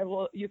important.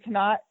 You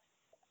cannot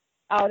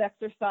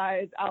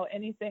out-exercise,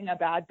 anything a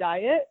bad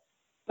diet,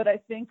 but I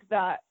think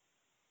that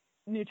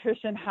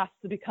nutrition has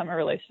to become a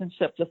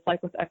relationship, just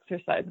like with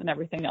exercise and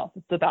everything else.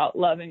 It's about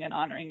loving and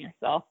honoring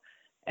yourself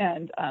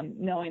and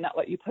knowing that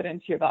what you put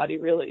into your body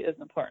really is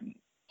important.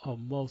 Oh,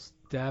 most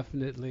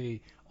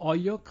definitely. Are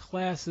your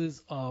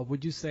classes,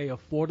 would you say,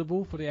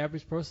 affordable for the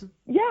average person?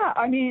 Yeah,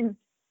 I mean,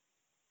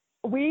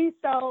 we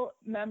sell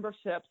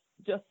memberships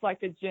just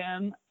like a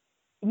gym,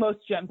 most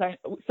gyms.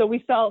 So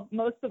we sell,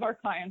 most of our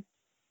clients,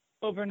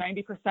 over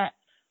 90%,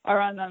 are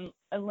on an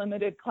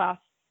unlimited class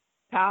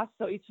pass.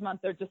 So each month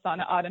they're just on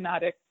an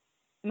automatic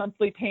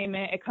monthly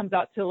payment. It comes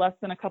out to less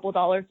than a couple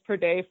dollars per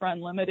day for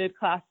unlimited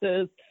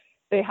classes.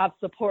 They have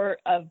support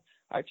of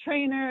our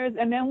trainers,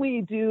 and then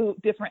we do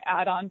different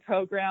add-on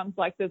programs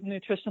like this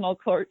nutritional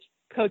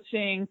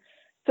coaching.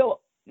 So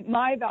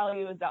my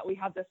value is that we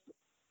have this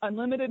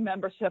unlimited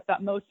membership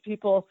that most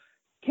people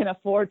can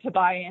afford to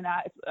buy in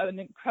at. It's an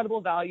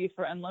incredible value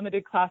for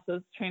unlimited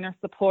classes, trainer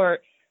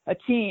support, a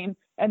team,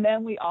 and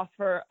then we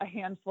offer a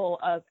handful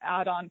of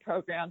add-on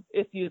programs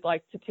if you'd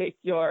like to take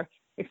your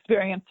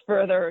experience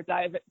further or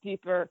dive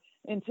deeper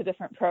into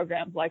different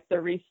programs like the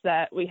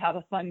Reset. We have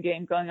a fun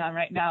game going on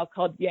right now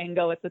called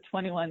Yango. It's a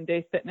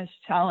 21-day fitness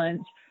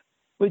challenge.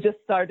 We just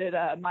started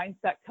a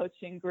mindset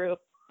coaching group.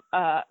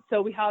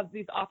 So we have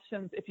these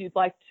options if you'd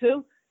like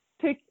to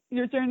take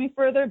your journey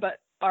further, but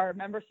our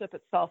membership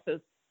itself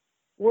is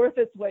worth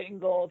its weight in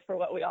gold for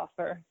what we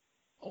offer.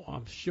 Oh,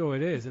 I'm sure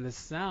it is, and it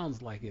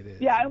sounds like it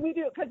is. Yeah, and we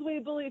do, because we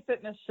believe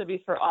fitness should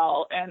be for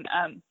all.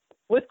 And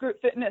with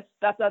group fitness,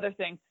 that's the other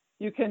thing.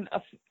 We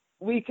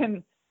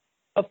can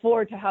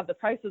afford to have the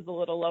prices a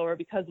little lower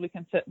because we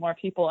can fit more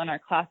people in our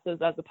classes,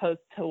 as opposed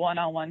to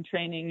one-on-one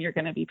training you're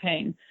going to be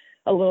paying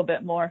a little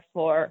bit more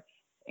for.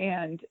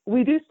 And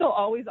we do still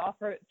always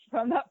offer it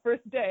from that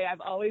first day.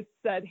 I've always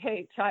said,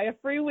 hey, try a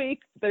free week.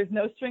 There's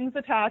no strings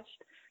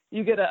attached.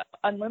 You get an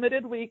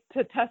unlimited week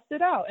to test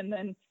it out.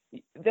 And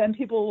then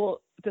people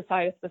will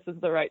decide if this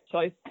is the right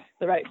choice,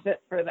 the right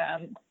fit for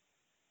them.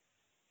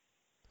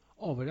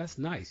 Oh, but that's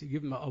nice. You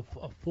give them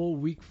a full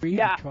week free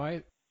Yeah. to try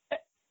it.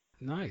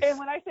 Nice. And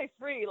when I say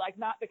free, like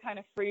not the kind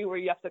of free where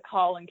you have to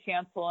call and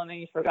cancel and then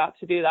you forgot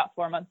to do that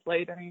 4 months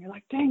later and you're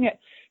like, dang it.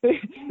 This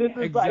is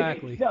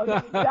exactly. like, no,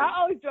 that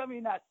always drove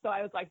me nuts. So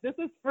I was like, this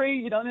is free.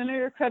 You don't enter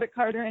your credit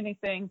card or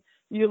anything.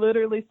 You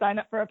literally sign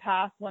up for a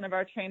pass. One of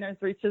our trainers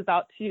reaches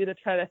out to you to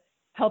try to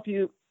help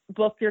you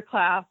book your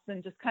class,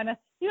 and just kind of,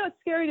 it's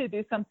scary to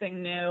do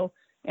something new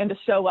and to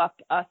show up,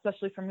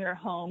 especially from your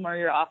home or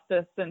your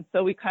office. And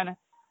so we kind of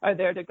are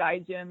there to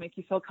guide you and make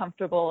you feel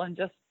comfortable, and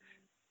just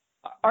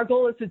our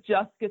goal is to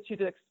just get you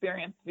to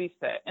experience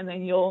VFit, and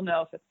then you'll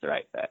know if it's the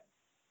right fit.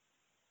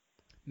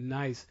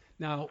 Nice.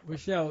 Now,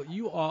 Rochelle,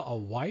 you are a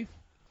wife,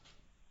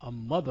 a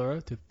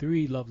mother to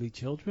 3 lovely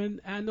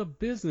children, and a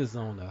business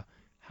owner.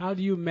 How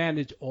do you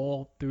manage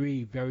all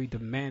 3 very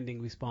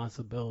demanding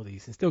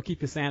responsibilities and still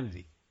keep your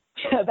sanity?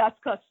 That's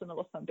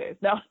questionable some days.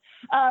 No,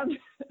 I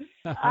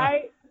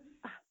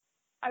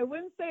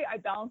wouldn't say I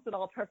balance it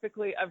all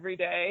perfectly every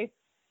day,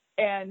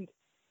 and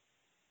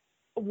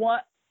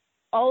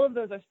all of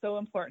those are so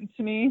important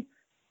to me,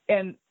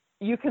 and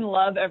you can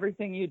love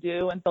everything you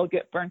do and still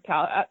get burnt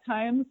out at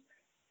times.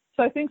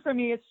 So I think for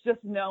me, it's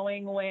just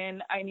knowing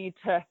when I need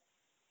to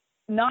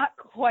not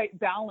quite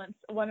balance.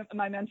 One of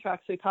my mentor,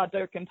 actually, Todd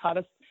Durkin, taught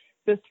us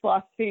this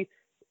philosophy.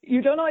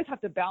 You don't always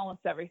have to balance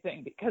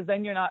everything, because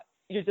then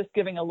you're just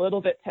giving a little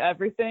bit to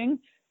everything.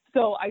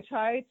 So I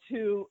try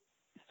to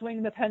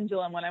swing the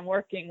pendulum. When I'm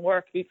working,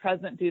 work, be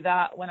present, do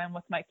that. When I'm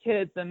with my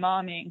kids and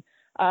momming,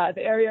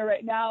 the area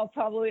right now,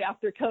 probably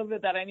after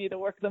COVID, that I need to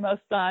work the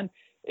most on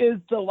is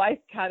the wife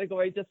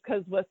category, just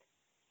because with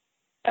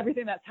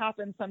everything that's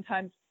happened,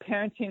 sometimes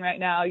parenting right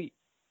now,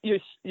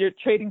 you're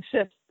trading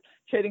shifts,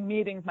 trading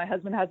meetings. My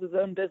husband has his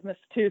own business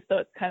too, so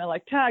it's kind of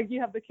like, tag, you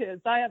have the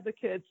kids, I have the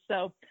kids.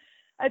 So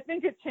I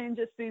think it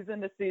changes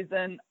season to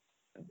season.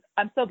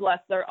 I'm so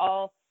blessed. They're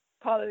all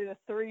probably the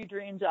 3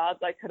 dream jobs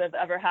I could have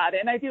ever had.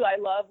 And I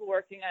love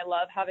working. I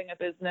love having a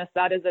business.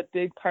 That is a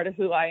big part of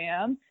who I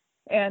am.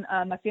 And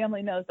my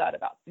family knows that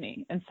about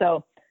me. And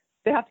so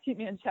they have to keep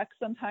me in check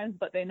sometimes,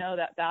 but they know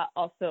that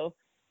also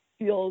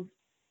fuels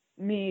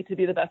me to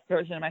be the best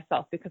version of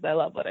myself, because I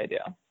love what I do.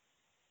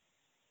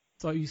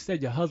 So you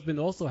said your husband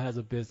also has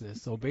a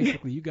business. So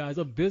basically you guys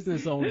are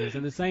business owners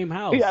in the same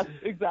house. Yes,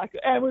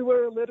 exactly. And we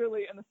were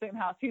literally in the same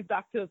house. He's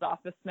back to his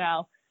office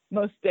now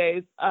most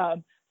days.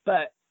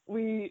 But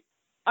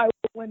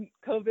when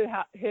COVID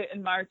hit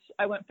in March,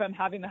 I went from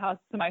having the house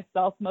to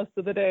myself most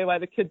of the day while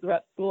the kids were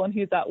at school and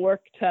he's at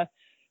work, to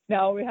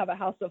now we have a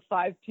house of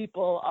 5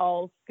 people,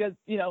 all good,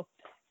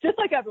 just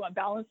like everyone,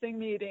 balancing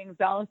meetings,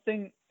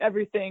 balancing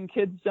everything,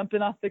 kids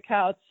jumping off the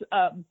couch.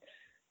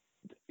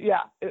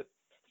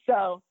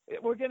 So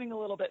we're getting a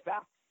little bit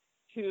back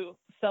to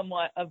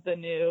somewhat of the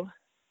new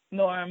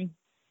norm.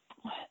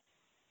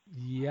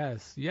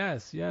 Yes.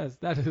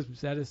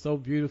 That is so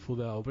beautiful,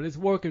 though. But it's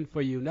working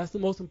for you, and that's the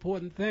most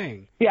important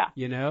thing. Yeah.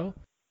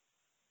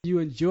 You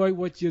enjoy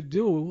what you're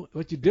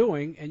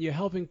doing, and you're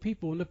helping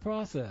people in the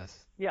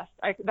process. Yes,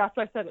 that's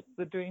why I said it's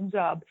the dream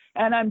job,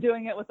 and I'm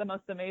doing it with the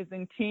most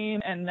amazing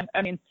team. And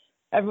I mean,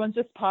 everyone's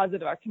just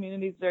positive. Our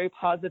community is very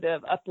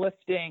positive,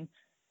 uplifting.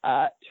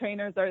 My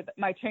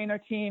trainer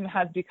team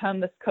has become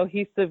this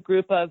cohesive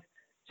group of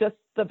just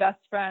the best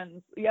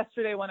friends.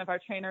 Yesterday, one of our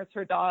trainers,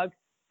 her dog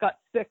got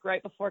sick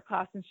right before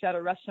class, and she had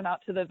to rush him out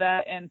to the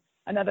vet. And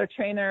another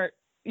trainer,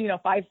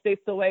 5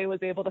 states away,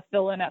 was able to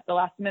fill in at the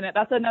last minute.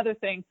 That's another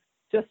thing.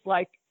 Just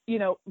like,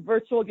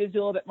 virtual gives you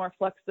a little bit more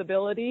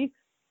flexibility.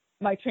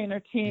 My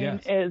trainer team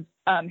is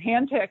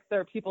handpicked.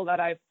 There are people that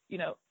I've,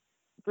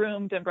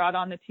 groomed and brought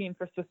on the team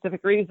for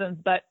specific reasons,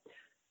 but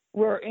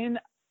we're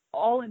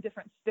all in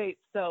different states.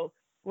 So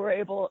we're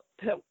able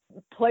to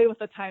play with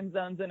the time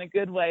zones in a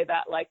good way,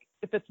 that like,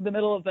 if it's the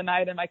middle of the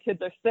night and my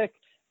kids are sick,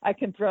 I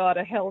can throw out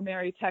a Hail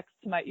Mary text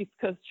to my East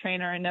Coast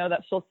trainer and know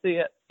that she'll see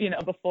it,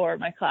 before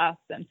my class.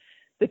 And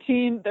the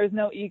team, there's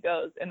no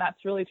egos, and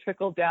that's really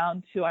trickled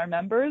down to our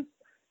members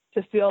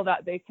to feel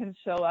that they can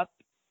show up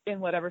in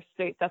whatever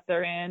state that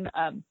they're in.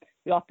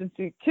 You often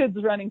see kids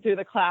running through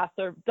the class,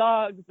 or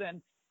dogs,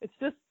 and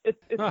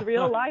it's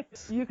real life.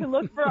 You can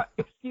look for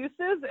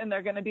excuses and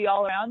they're going to be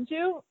all around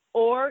you,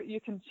 or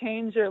you can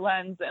change your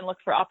lens and look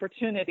for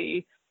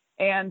opportunity.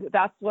 And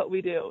that's what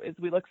we do, is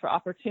we look for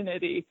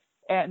opportunity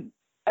and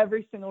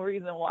every single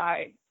reason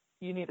why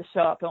you need to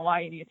show up and why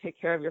you need to take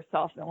care of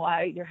yourself and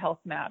why your health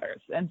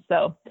matters. And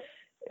so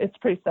it's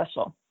pretty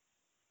special.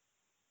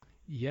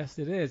 Yes,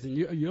 it is. And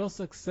your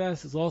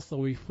success is also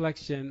a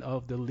reflection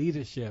of the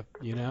leadership,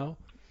 you know?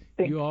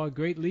 You are a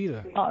great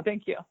leader. Oh,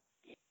 thank you.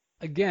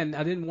 Again,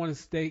 I didn't want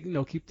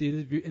to keep the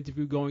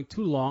interview going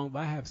too long, but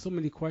I have so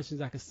many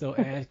questions I could still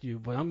ask you,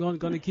 but I'm going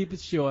to keep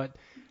it short.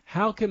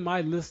 How can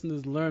my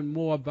listeners learn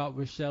more about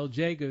Rachelle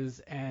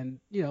Jagers and,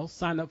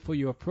 sign up for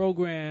your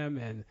program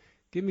and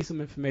give me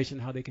some information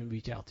how they can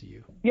reach out to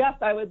you? Yes,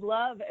 I would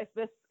love if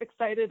this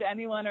excited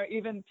anyone or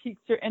even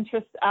piqued your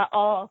interest at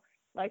all.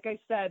 Like I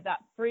said, that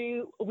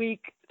free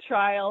week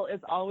trial is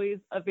always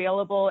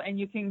available, and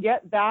you can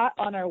get that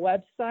on our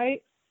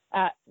website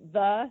at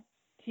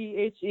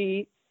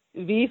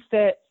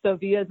VFit, so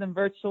V as in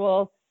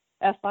virtual,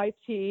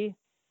 FIT,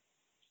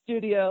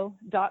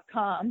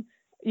 studio.com.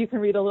 You can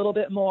read a little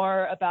bit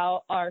more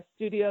about our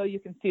studio. You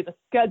can see the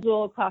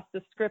schedule, class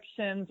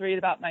descriptions, read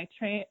about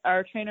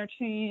our trainer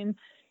team,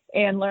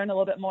 and learn a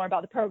little bit more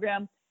about the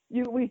program.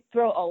 We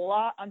throw a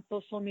lot on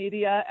social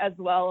media as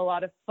well, a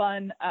lot of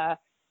fun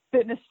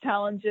fitness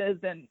challenges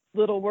and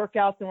little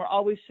workouts, and we're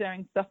always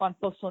sharing stuff on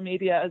social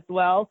media as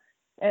well.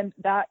 And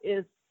that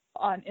is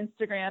on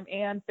Instagram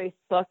and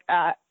Facebook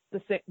at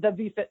the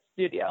VFit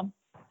Studio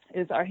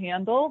is our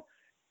handle.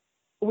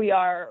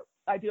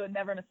 I do a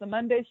Never Miss a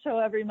Monday show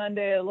every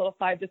Monday, a little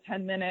 5 to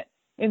 10 minute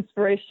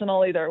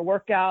inspirational either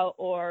workout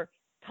or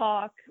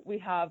talk. We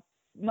have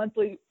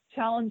monthly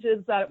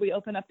challenges that we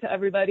open up to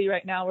everybody.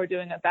 Right now we're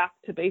doing a back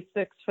to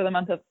basics for the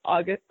month of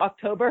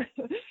October.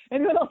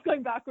 Anyone else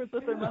going backwards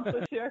with their month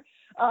this year?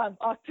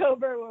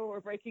 October, where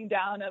we're breaking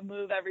down a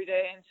move every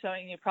day and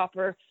showing you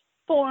proper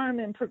form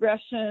and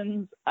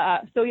progressions.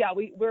 So yeah,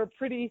 we're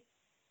pretty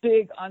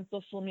big on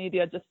social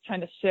media, just trying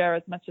to share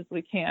as much as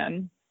we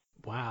can.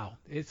 Wow,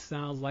 it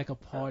sounds like a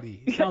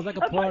party. It sounds like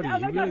a party.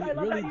 It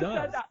really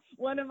does.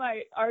 One of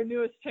our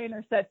newest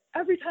trainers said,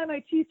 every time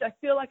I teach, I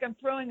feel like I'm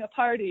throwing a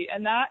party.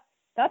 And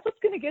that's what's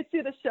going to get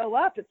you to show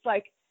up. It's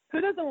like,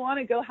 who doesn't want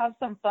to go have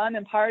some fun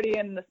and party?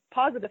 And the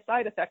positive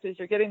side effect is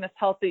you're getting this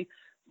healthy,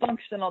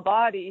 functional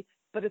body,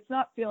 but it's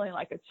not feeling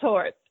like a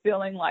chore. It's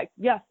feeling like,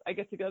 yes, I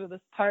get to go to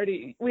this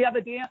party. We have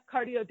a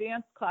cardio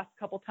dance class a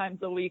couple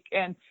times a week,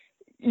 and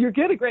you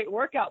get a great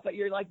workout, but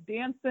you're like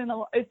dancing.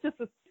 It's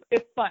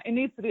fun. It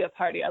needs to be a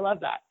party. I love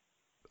that.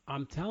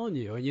 I'm telling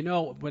you.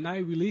 And when I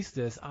release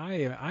this,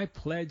 I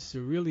pledge to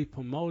really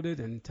promote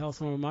it and tell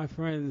some of my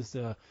friends,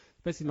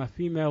 especially my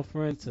female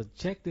friends, to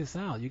check this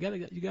out. You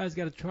guys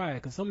got to try it,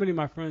 because so many of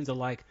my friends are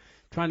like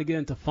trying to get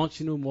into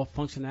more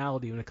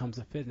functionality when it comes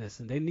to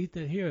fitness, and they need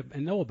to hear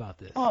and know about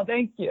this. Oh,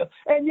 thank you.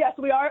 And yes,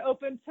 we are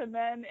open to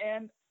men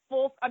and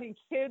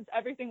kids,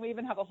 everything. We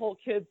even have a whole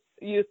kids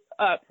youth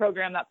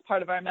program that's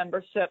part of our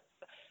membership.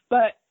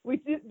 But we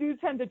do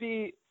tend to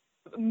be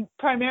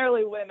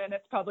primarily women.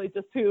 It's probably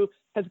just who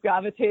has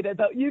gravitated.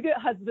 But you get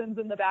husbands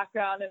in the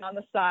background and on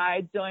the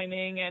side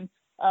joining, and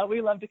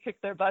we love to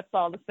kick their butts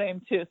all the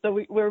same too.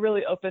 So we're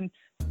really open,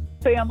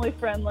 family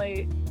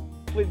friendly.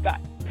 We've got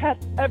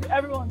pets.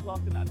 Everyone's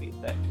welcome at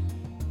VFit.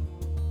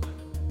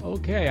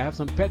 Okay, I have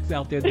some pets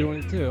out there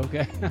doing it too.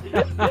 Okay.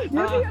 You'd be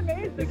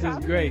amazed. This is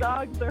great.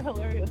 Dogs are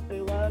hilarious. They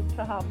love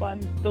to hop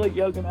on the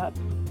yoga mats.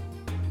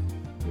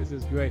 This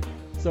is great.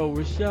 So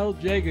Rachelle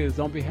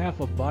Jagers, on behalf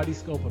of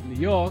Bodyscope of New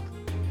York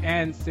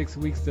and 6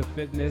 Weeks of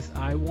Fitness,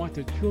 I want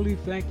to truly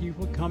thank you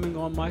for coming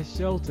on my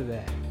show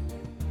today.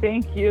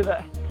 Thank you.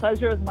 The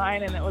pleasure is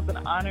mine, and it was an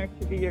honor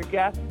to be your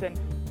guest and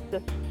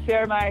just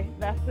share my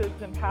message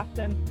and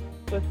passion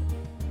with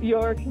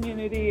your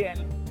community and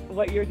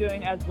what you're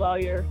doing as well.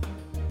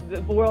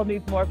 The world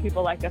needs more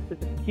people like us to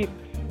just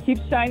keep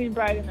shining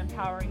bright and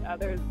empowering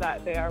others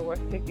that they are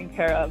worth taking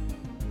care of.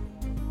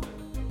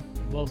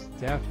 Most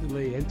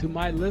definitely. And to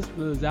my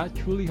listeners, I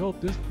truly hope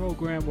this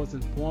program was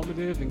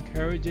informative,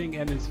 encouraging,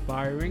 and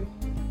inspiring,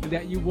 and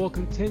that you will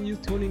continue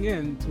tuning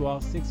in to our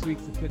 6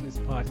 Weeks of Fitness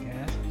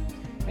podcast.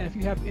 And if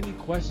you have any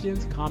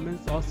questions,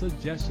 comments, or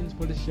suggestions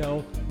for the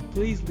show,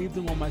 please leave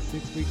them on my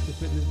 6 Weeks of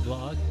Fitness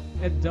blog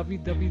at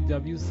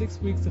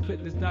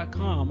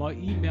www.6weeksoffitness.com or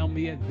email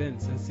me at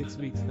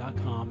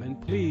vince@6weeks.com. And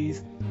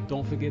please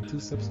don't forget to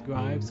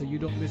subscribe so you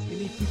don't miss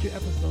any future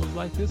episodes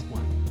like this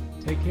one.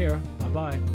 Take care. Bye-bye.